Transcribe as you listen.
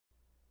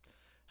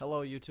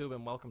Hello YouTube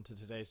and welcome to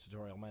today's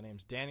tutorial. My name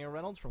is Daniel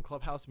Reynolds from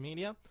Clubhouse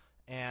Media,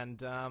 and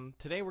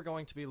today we're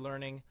going to be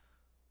learning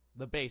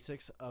the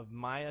basics of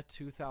Maya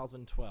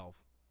 2012.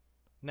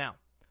 Now,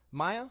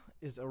 Maya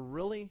is a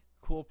really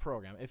cool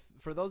program.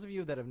 For those of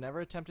you that have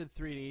never attempted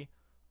 3D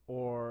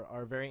or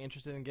are very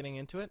interested in getting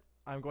into it,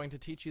 I'm going to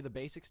teach you the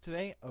basics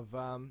today of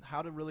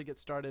how to really get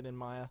started in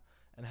Maya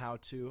and how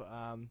to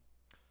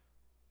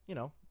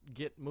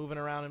get moving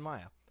around in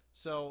Maya.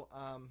 So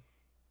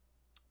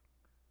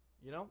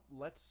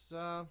let's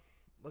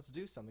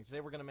do something. Today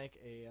we're going to make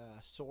a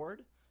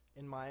sword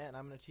in Maya, and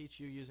I'm going to teach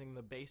you using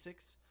the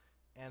basics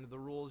and the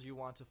rules you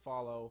want to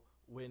follow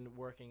when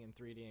working in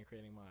 3D and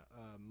creating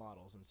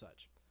models and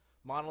such.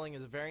 Modeling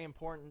is a very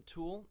important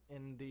tool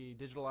in the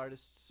digital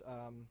artist's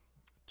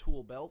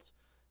tool belt,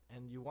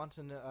 and you want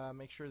to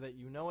make sure that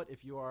you know it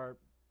if you are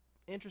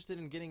interested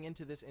in getting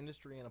into this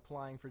industry and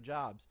applying for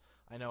jobs.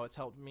 I know it's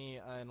helped me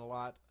in a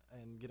lot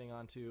in getting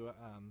onto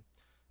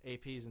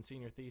APs and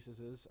senior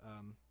theses.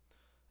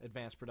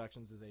 Advanced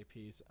productions as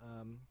APs.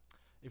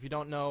 If you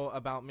don't know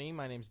about me,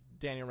 my name's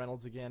Daniel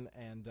Reynolds again,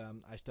 and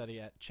I study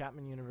at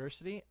Chapman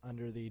University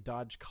under the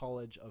Dodge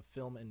College of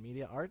Film and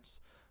Media Arts.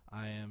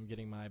 I am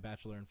getting my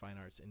Bachelor in Fine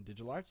Arts in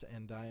Digital Arts,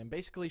 and I am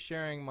basically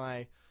sharing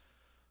my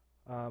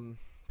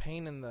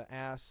pain in the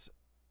ass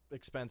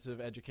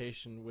expensive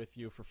education with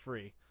you for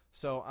free.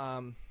 So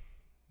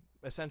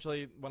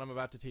essentially what I'm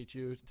about to teach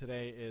you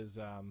today is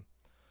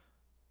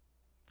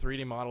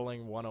 3D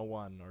modeling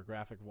 101, or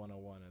graphic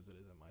 101 as it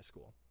is in my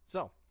school.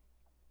 So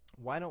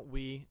why don't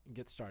we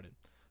get started?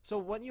 So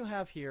what you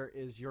have here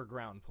is your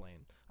ground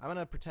plane. I'm going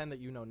to pretend that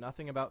you know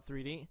nothing about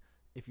 3D.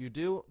 If you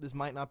do, this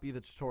might not be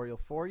the tutorial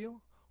for you,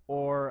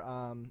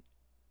 or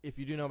if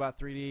you do know about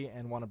 3D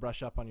and want to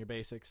brush up on your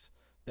basics,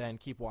 then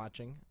keep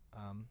watching,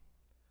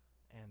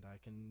 and I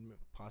can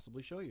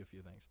possibly show you a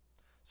few things.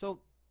 So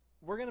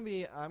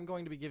I'm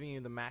going to be giving you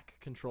the Mac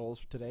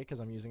controls today because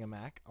I'm using a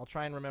Mac. I'll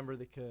try and remember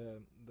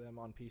them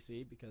on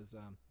PC because,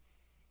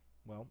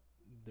 well,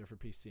 they're for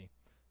PC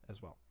as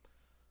well.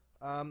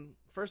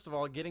 First of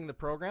all, getting the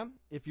program.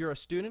 If you're a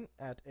student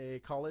at a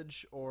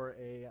college or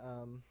a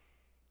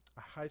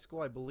high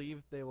school, I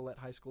believe they will let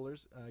high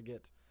schoolers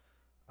get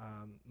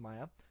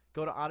Maya.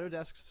 Go to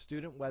Autodesk's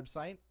student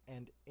website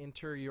and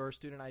enter your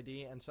student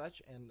ID and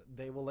such, and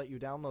they will let you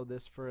download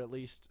this for at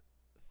least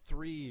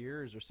 3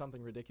 years or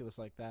something ridiculous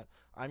like that.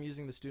 I'm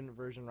using the student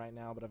version right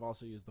now, but I've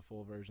also used the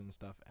full version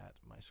stuff at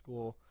my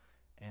school,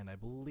 and I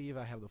believe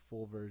I have the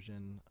full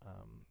version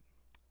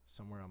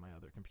somewhere on my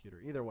other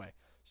computer. Either way,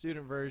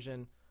 student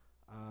version,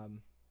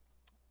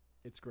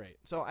 it's great.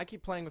 So I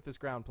keep playing with this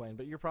ground plane,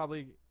 but you're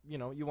probably,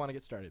 you want to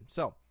get started.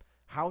 So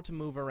how to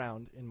move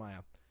around in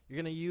Maya. You're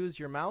going to use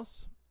your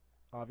mouse,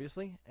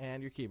 obviously,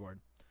 and your keyboard.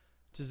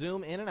 To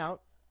zoom in and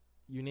out,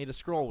 you need a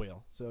scroll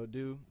wheel. So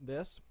do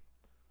this.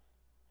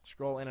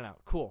 Scroll in and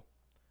out. Cool.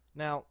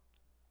 Now,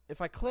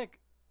 if I click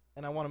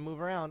and I want to move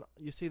around,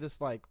 you see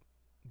this like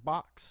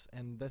box,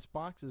 and this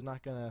box is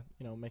not gonna,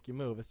 make you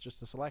move. It's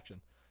just a selection.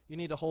 You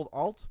need to hold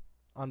Alt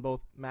on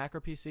both Mac or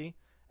PC,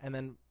 and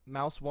then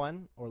mouse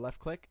 1 or left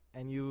click,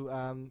 and you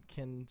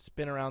can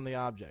spin around the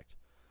object.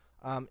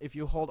 If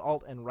you hold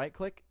Alt and right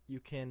click, you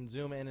can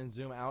zoom in and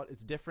zoom out.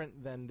 It's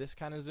different than this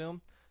kind of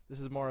zoom. This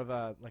is more of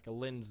a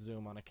lens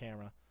zoom on a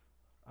camera.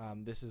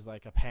 This is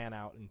like a pan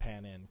out and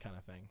pan in kind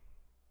of thing.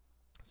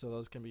 So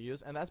those can be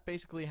used, and that's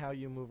basically how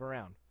you move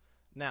around.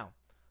 Now,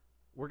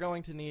 we're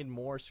going to need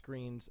more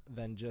screens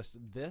than just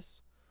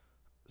this,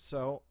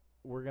 so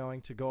we're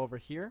going to go over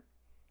here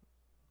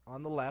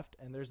on the left,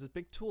 and there's this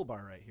big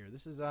toolbar right here.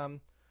 This is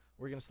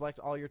we're going to select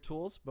all your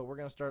tools, but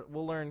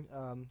we'll learn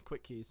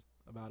quick keys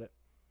about it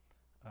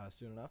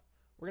soon enough.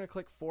 We're going to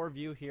click 4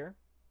 view here,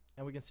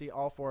 and we can see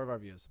all 4 of our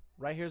views.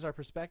 Right here's our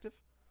perspective,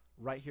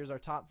 right here's our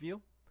top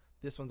view,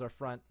 this one's our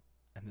front,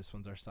 and this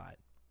one's our side.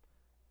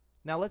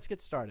 Now let's get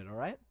started,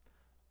 alright?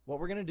 What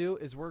we're going to do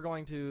is we're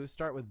going to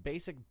start with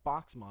basic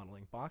box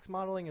modeling. Box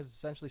modeling is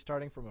essentially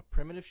starting from a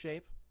primitive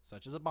shape,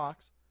 such as a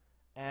box,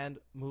 and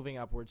moving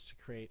upwards to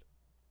create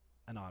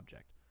an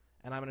object.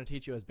 And I'm going to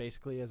teach you as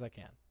basically as I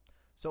can.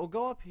 So we'll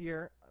go up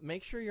here,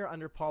 make sure you're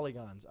under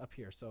polygons up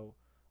here. So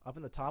up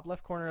in the top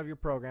left corner of your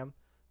program,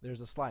 there's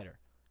a slider.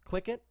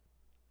 Click it,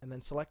 and then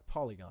select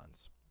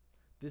polygons.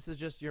 This is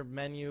just your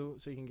menu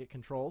so you can get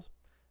controls.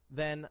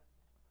 Then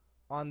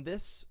on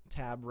this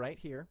tab right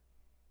here,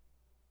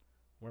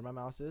 where my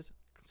mouse is,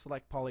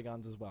 select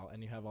polygons as well,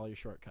 and you have all your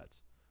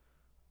shortcuts.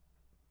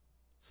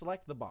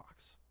 Select the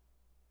box.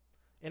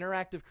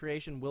 Interactive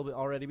creation will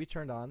already be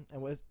turned on,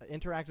 and what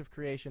interactive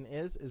creation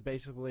is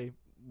basically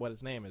what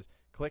its name is.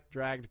 Click,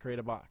 drag to create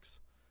a box.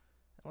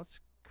 And let's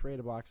create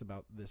a box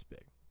about this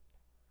big.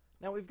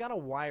 Now we've got a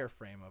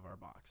wireframe of our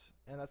box,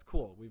 and that's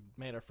cool. We've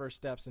made our first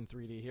steps in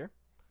 3D here,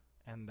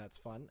 and that's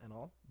fun and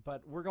all,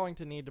 but we're going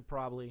to need to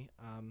probably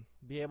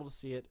be able to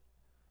see it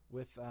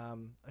with a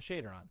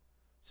shader on.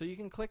 So you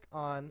can click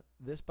on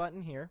this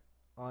button here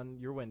on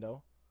your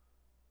window.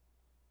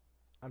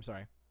 I'm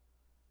sorry.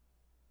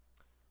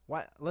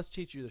 Let's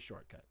teach you the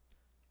shortcut.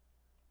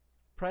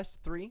 Press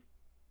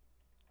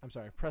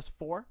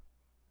 4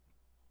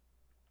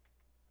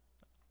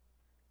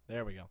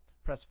 There we go.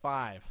 Press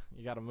 5.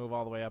 You got to move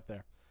all the way up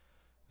there.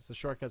 It's the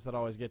shortcuts that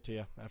always get to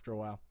you after a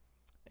while.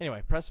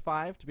 Anyway, press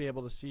 5 to be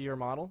able to see your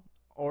model,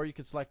 or you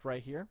could select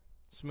right here,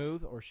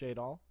 smooth or shade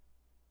all,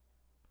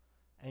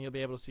 and you'll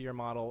be able to see your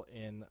model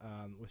in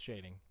with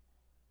shading.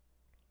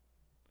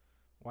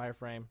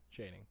 Wireframe,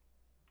 shading,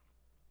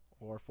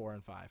 or 4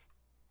 and 5.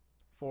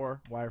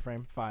 4,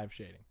 wireframe, 5,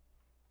 shading.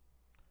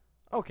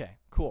 Okay,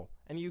 cool.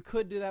 And you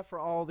could do that for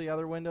all the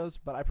other windows,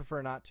 but I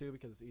prefer not to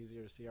because it's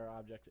easier to see our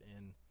object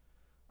in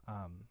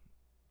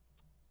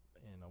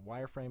a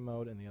wireframe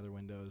mode in the other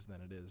windows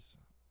than it is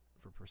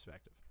for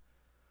perspective.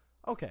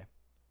 Okay,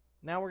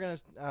 now we're going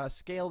to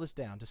scale this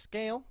down. To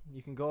scale,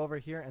 you can go over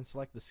here and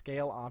select the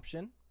scale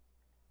option,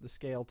 the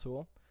scale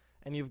tool,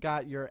 and you've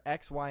got your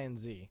X, Y, and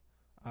Z.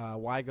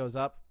 Y goes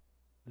up,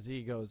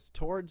 Z goes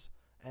towards,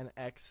 and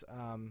X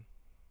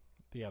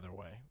the other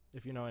way.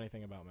 If you know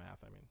anything about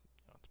math, I mean,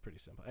 it's pretty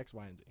simple. X,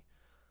 Y, and Z.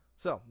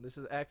 So this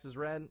is X is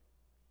red,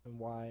 and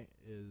Y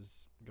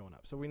is going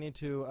up. So we need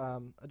to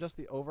adjust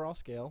the overall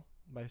scale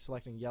by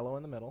selecting yellow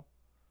in the middle.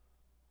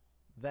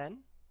 Then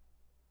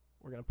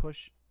we're going to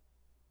push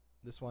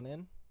this one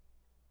in,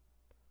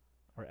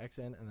 or X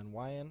in, and then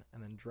Y in,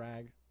 and then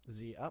drag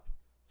Z up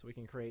so we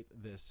can create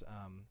this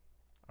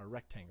our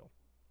rectangle.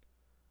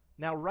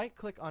 Now right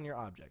click on your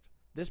object.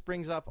 This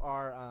brings up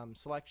our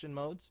selection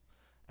modes,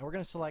 and we're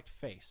going to select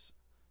face.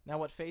 Now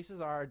what faces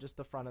are just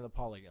the front of the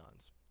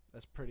polygons.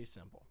 That's pretty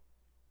simple.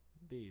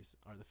 These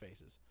are the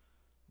faces.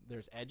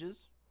 There's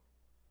edges,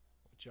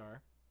 which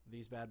are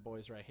these bad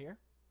boys right here,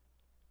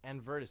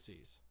 and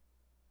vertices,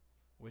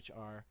 which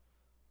are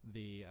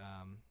the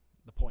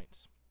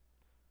points.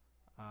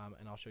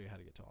 And I'll show you how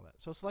to get to all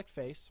that. So select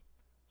face,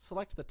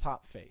 select the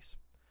top face.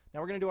 Now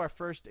we're going to do our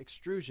first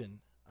extrusion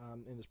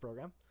in this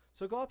program.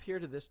 So go up here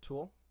to this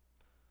tool,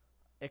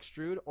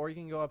 extrude, or you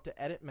can go up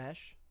to edit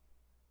mesh,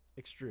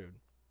 extrude.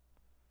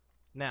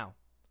 Now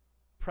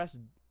press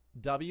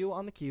W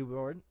on the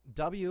keyboard.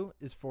 W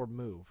is for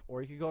move,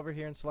 or you can go over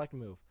here and select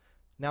move.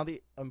 Now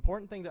the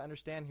important thing to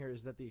understand here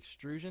is that the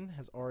extrusion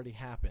has already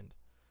happened.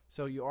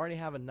 So you already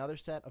have another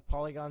set of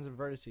polygons and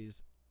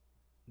vertices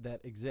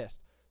that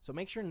exist. So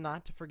make sure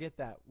not to forget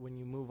that when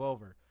you move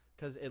over,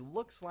 because it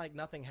looks like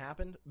nothing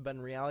happened, but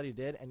in reality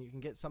did, and you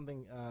can get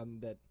something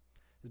that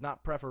is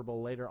not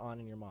preferable later on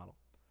in your model.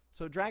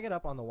 So drag it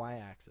up on the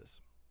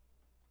y-axis.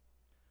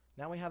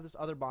 Now we have this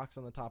other box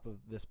on the top of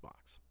this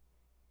box.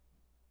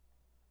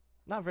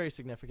 Not very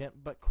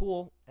significant, but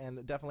cool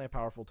and definitely a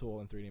powerful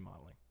tool in 3D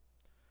modeling.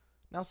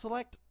 Now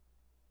select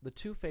the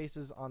two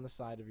faces on the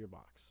side of your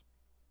box.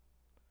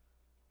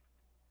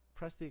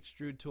 Press the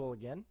extrude tool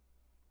again.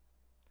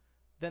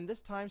 Then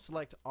this time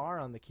select R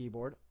on the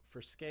keyboard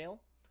for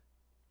scale.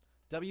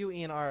 W,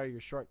 E, and R are your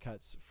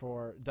shortcuts.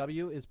 For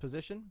W is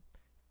position,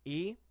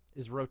 E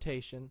is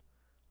rotation,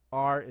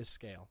 R is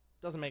scale.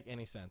 Doesn't make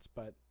any sense,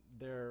 but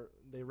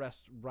they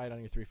rest right on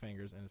your three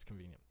fingers and it's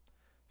convenient.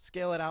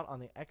 Scale it out on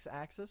the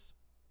x-axis,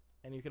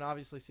 and you can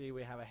obviously see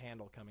we have a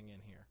handle coming in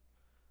here.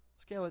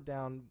 Scale it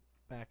down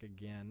back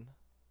again,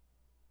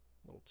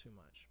 a little too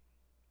much.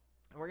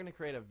 And we're going to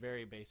create a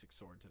very basic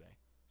sword today,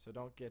 so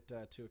don't get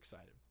too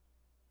excited.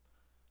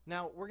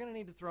 Now we're going to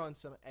need to throw in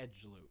some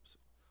edge loops.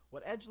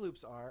 What edge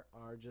loops are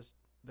just,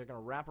 they're going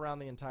to wrap around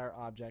the entire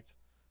object,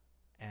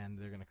 and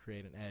they're going to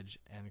create an edge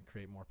and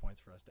create more points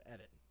for us to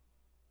edit.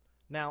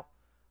 Now,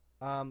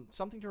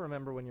 something to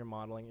remember when you're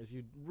modeling is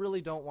you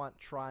really don't want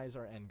tries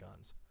or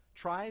n-gons.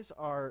 Tries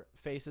are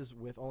faces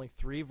with only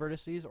 3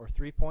 vertices or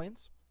 3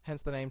 points,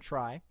 hence the name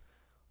try,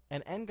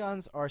 and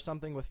n-gons are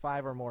something with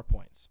 5 or more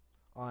points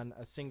on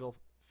a single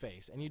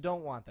face, and you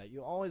don't want that.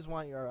 You always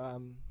want your,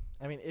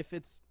 I mean, if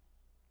it's,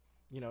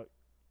 you know,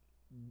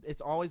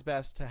 it's always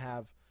best to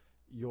have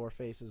your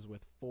faces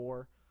with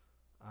 4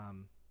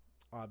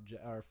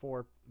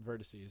 4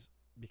 vertices,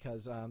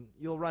 because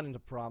you'll run into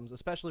problems,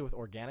 especially with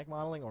organic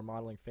modeling, or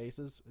modeling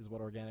faces is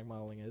what organic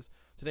modeling is.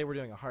 Today we're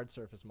doing a hard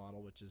surface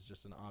model, which is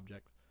just an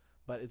object,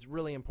 but it's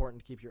really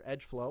important to keep your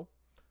edge flow,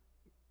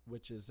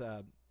 which is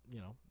you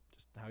know,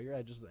 just how your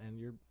edges and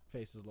your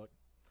faces look,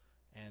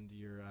 and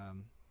your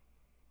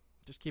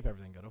just keep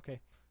everything good, okay?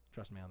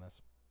 Trust me on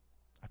this,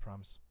 I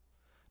promise.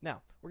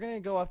 Now we're going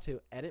to go up to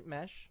edit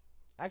mesh.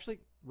 Actually,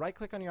 right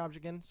click on your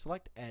object again,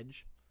 select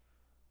edge,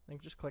 then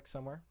just click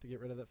somewhere to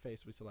get rid of that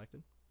face we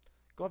selected.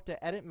 Go up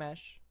to edit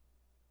mesh,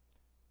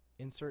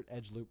 insert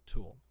edge loop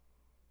tool.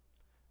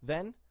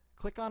 Then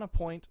click on a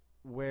point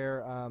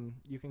where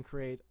you can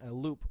create a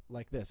loop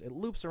like this. It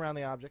loops around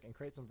the object and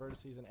creates some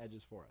vertices and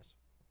edges for us.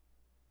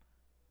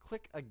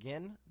 Click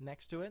again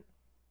next to it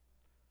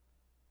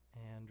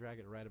and drag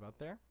it right about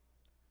there.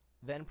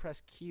 Then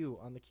press Q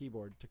on the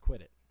keyboard to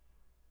quit it.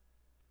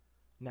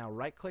 Now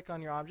right click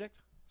on your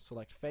object,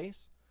 select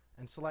face,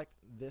 and select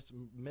this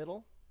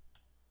middle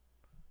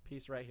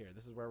piece right here.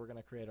 This is where we're going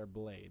to create our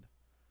blade.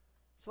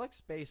 Select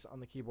space on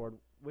the keyboard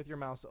with your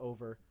mouse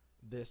over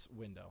this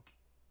window.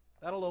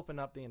 That'll open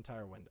up the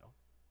entire window.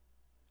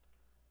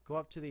 Go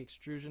up to the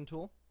extrusion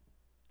tool,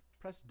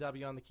 press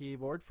W on the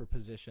keyboard for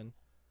position,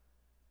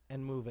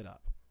 and move it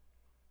up.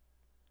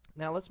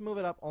 Now let's move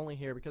it up only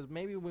here because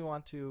maybe we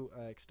want to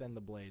extend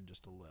the blade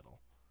just a little.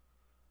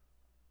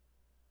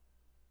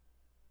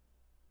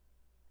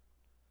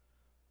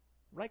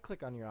 Right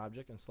click on your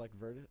object and select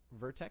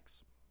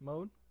vertex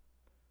mode.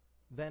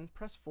 Then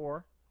press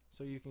 4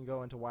 so you can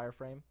go into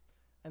wireframe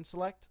and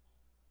select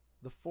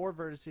the 4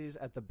 vertices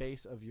at the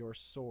base of your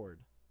sword.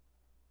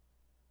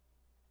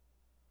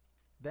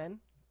 Then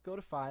go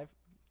to 5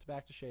 to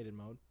back to shaded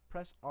mode.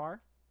 Press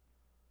R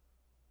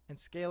and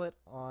scale it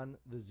on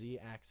the Z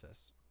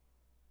axis.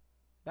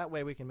 That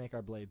way we can make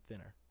our blade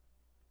thinner.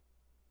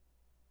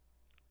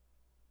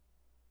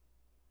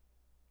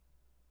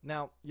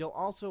 Now, you'll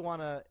also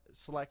want to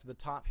select the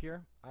top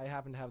here. I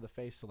happen to have the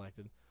face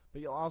selected,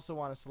 but you'll also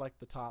want to select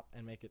the top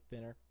and make it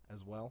thinner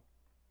as well.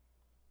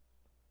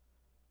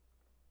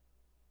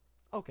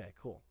 Okay,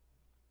 cool.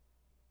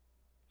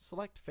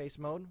 Select face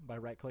mode by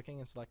right-clicking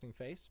and selecting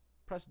face.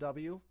 Press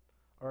W,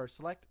 or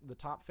select the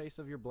top face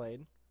of your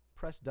blade.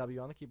 Press W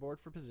on the keyboard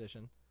for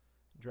position.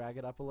 Drag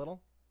it up a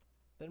little.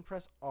 Then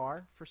press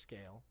R for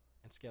scale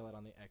and scale it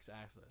on the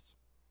X-axis.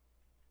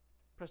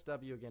 Press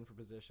W again for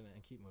position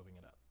and keep moving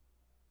it up.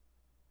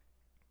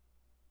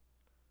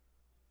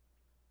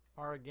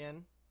 R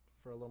again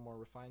for a little more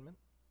refinement.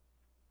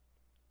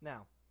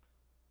 Now,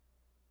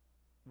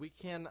 we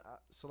can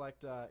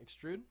select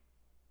extrude,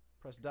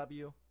 press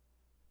W,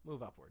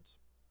 move upwards.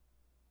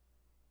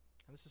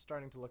 And this is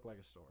starting to look like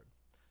a sword.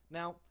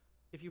 Now,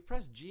 if you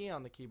press G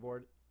on the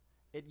keyboard,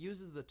 it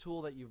uses the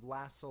tool that you've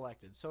last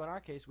selected. So in our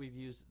case, we've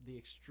used the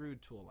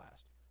extrude tool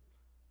last.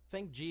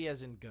 Think G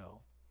as in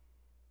go.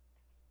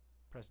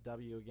 Press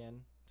W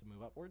again to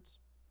move upwards.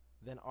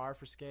 Then R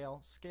for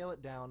scale. Scale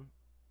it down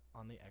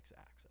on the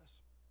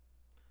X-axis.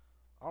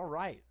 All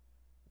right.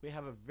 We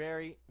have a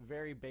very,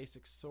 very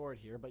basic sword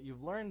here, but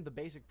you've learned the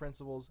basic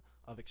principles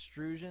of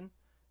extrusion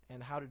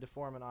and how to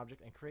deform an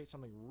object and create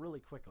something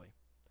really quickly.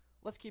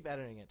 Let's keep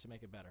editing it to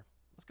make it better.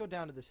 Let's go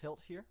down to this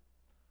hilt here.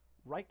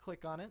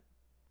 Right-click on it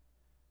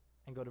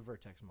and go to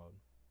vertex mode.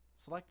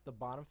 Select the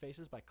bottom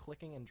faces by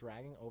clicking and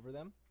dragging over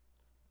them.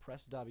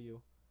 Press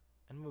W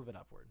and move it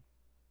upward.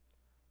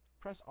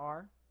 Press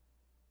R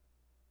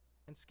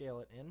and scale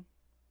it in.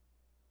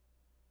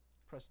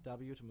 Press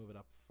W to move it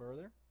up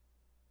further.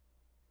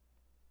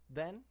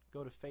 Then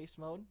go to face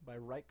mode by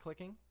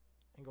right-clicking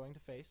and going to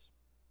face.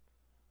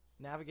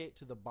 Navigate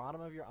to the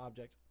bottom of your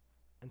object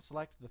and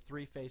select the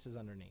 3 faces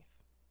underneath.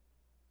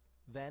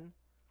 Then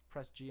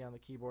press G on the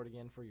keyboard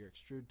again for your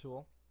extrude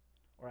tool,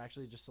 or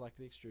actually just select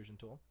the extrusion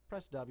tool.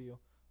 Press W,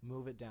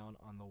 move it down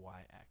on the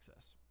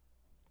Y-axis.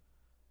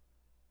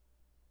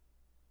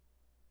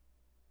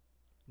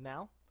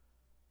 Now,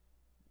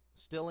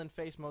 still in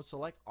face mode,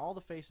 select all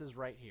the faces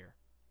right here.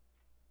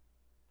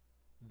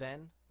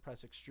 Then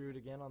press extrude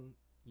again on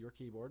your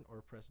keyboard,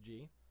 or press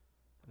G,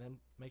 and then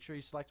make sure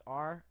you select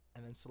R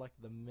and then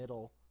select the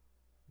middle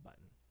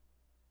button.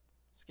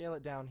 Scale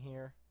it down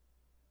here,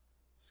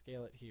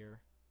 scale it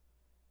here,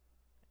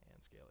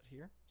 and scale it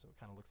here, so it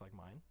kind of looks like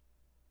mine.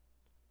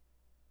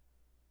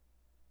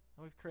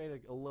 Now we've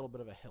created a little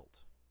bit of a hilt.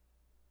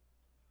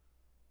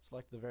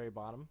 Select the very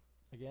bottom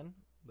again,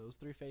 those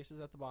 3 faces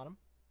at the bottom.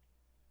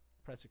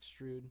 Press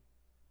extrude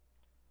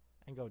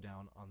and go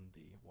down on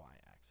the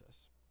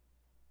Y-axis.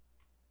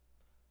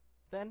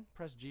 Then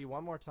press G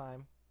one more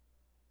time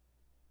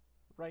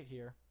right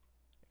here,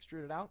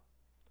 extrude it out,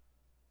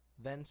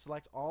 then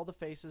select all the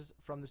faces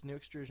from this new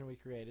extrusion we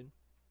created,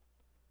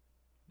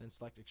 then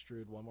select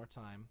extrude one more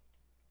time,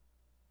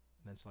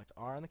 and then select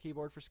R on the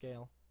keyboard for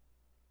scale,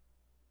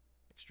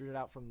 extrude it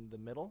out from the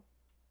middle,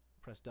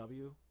 press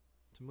W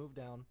to move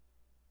down,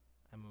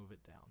 and move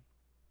it down.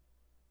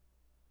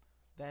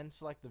 Then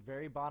select the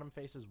very bottom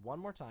faces one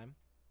more time,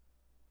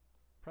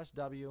 press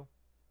W,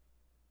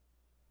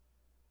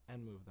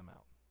 and move them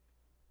out.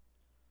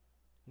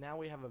 Now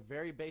we have a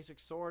very basic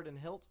sword and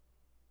hilt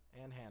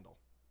and handle.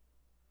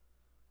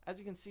 As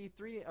you can see,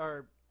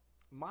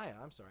 Maya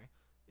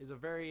is a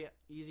very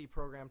easy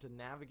program to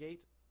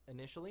navigate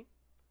initially,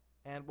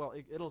 and well,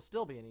 it'll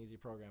still be an easy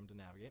program to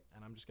navigate.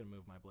 And I'm just going to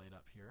move my blade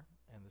up here,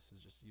 and this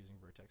is just using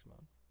vertex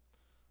mode.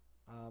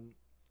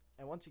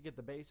 And once you get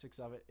the basics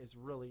of it, it's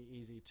really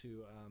easy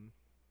to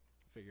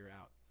figure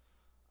out.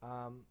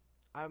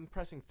 I'm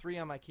pressing 3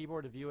 on my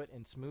keyboard to view it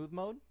in smooth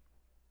mode,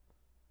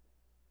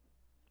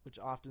 which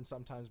often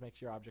sometimes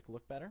makes your object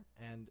look better.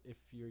 And if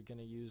you're going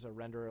to use a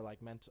renderer like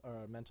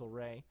Mental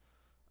Ray,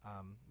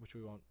 which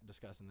we won't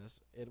discuss in this,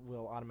 it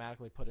will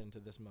automatically put it into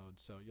this mode.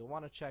 So you'll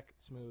want to check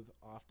smooth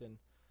often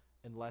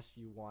unless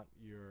you want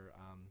your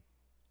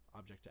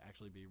object to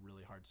actually be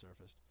really hard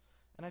surfaced.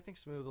 And I think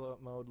smooth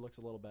mode looks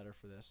a little better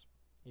for this,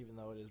 even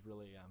though it is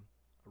really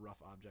a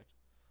rough object.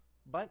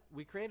 But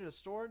we created a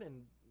sword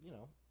in,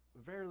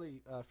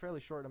 a fairly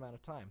short amount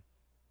of time.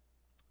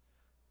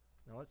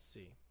 Now let's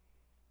see.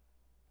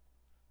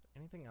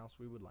 Anything else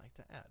we would like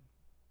to add?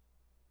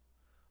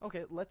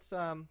 Okay, let's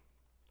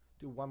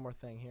do one more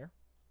thing here.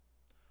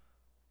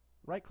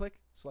 Right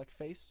click, select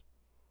face,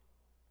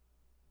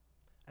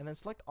 and then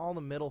select all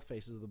the middle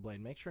faces of the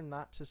blade. Make sure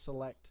not to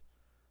select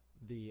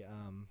the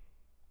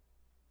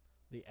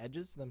the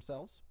edges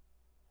themselves.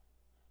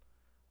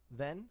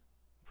 Then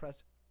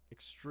press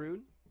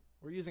extrude.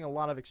 We're using a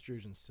lot of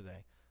extrusions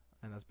today,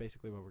 and that's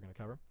basically what we're going to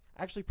cover.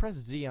 Actually, press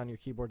Z on your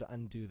keyboard to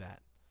undo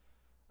that.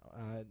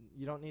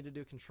 You don't need to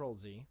do Control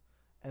Z.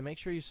 And make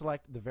sure you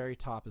select the very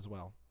top as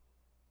well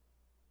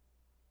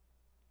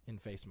in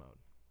face mode.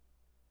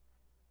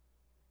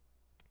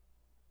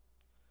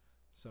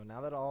 So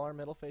now that all our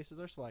middle faces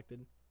are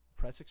selected,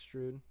 press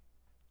extrude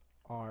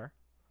R,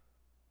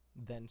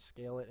 then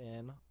scale it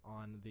in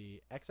on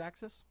the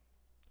x-axis,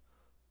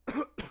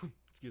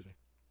 excuse me,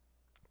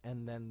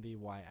 and then the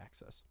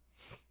y-axis.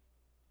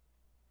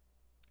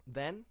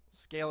 Then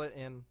scale it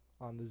in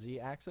on the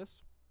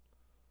z-axis,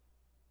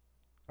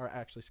 or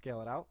actually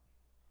scale it out.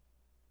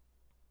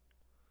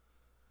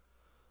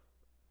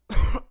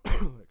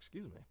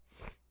 Excuse me.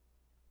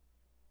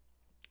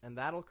 And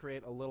that'll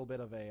create a little bit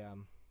of a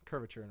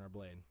curvature in our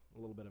blade, a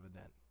little bit of a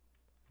dent.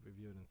 If we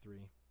view it in 3,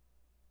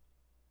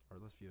 or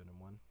let's view it in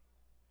 1,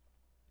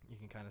 you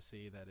can kind of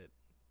see that it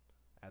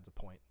adds a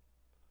point.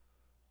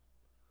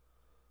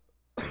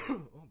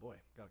 Oh boy,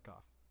 got a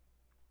cough.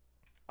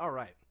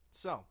 Alright,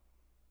 so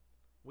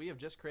we have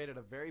just created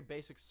a very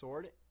basic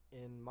sword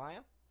in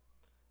Maya,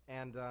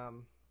 and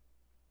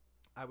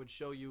I would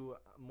show you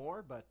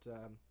more, but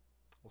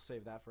we'll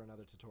save that for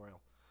another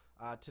tutorial.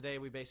 Today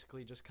we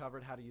basically just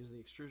covered how to use the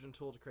extrusion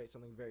tool to create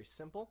something very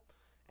simple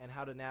and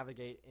how to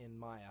navigate in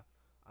Maya.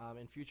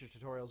 In future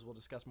tutorials we'll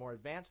discuss more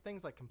advanced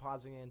things like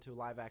compositing into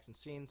live action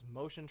scenes,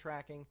 motion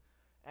tracking,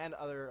 and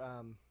other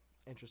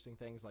interesting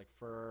things like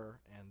fur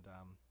and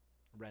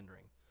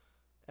rendering,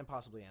 and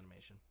possibly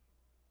animation.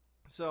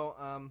 So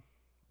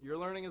you're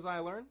learning as I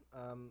learn.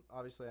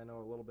 Obviously I know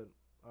a little bit,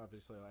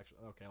 obviously actually,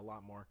 okay, a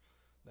lot more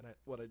than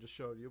what I just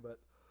showed you, but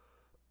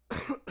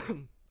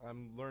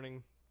I'm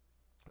learning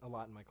a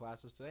lot in my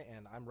classes today,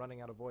 and I'm running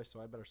out of voice,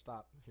 so I better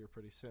stop here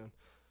pretty soon.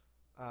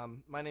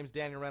 My name's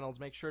Daniel Reynolds.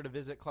 Make sure to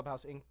visit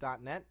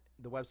clubhouseinc.net.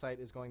 The website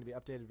is going to be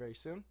updated very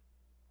soon.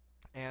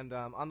 And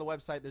on the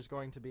website, there's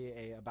going to be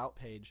a About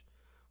page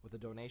with a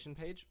donation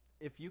page.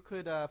 If you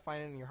could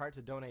find it in your heart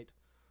to donate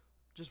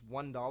just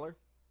 $1,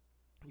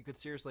 you could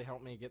seriously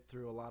help me get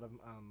through a lot of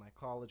my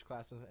college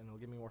classes, and it'll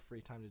give me more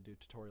free time to do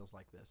tutorials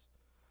like this.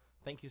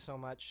 Thank you so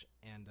much,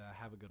 and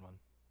have a good one.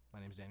 My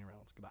name's Daniel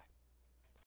Reynolds. Goodbye.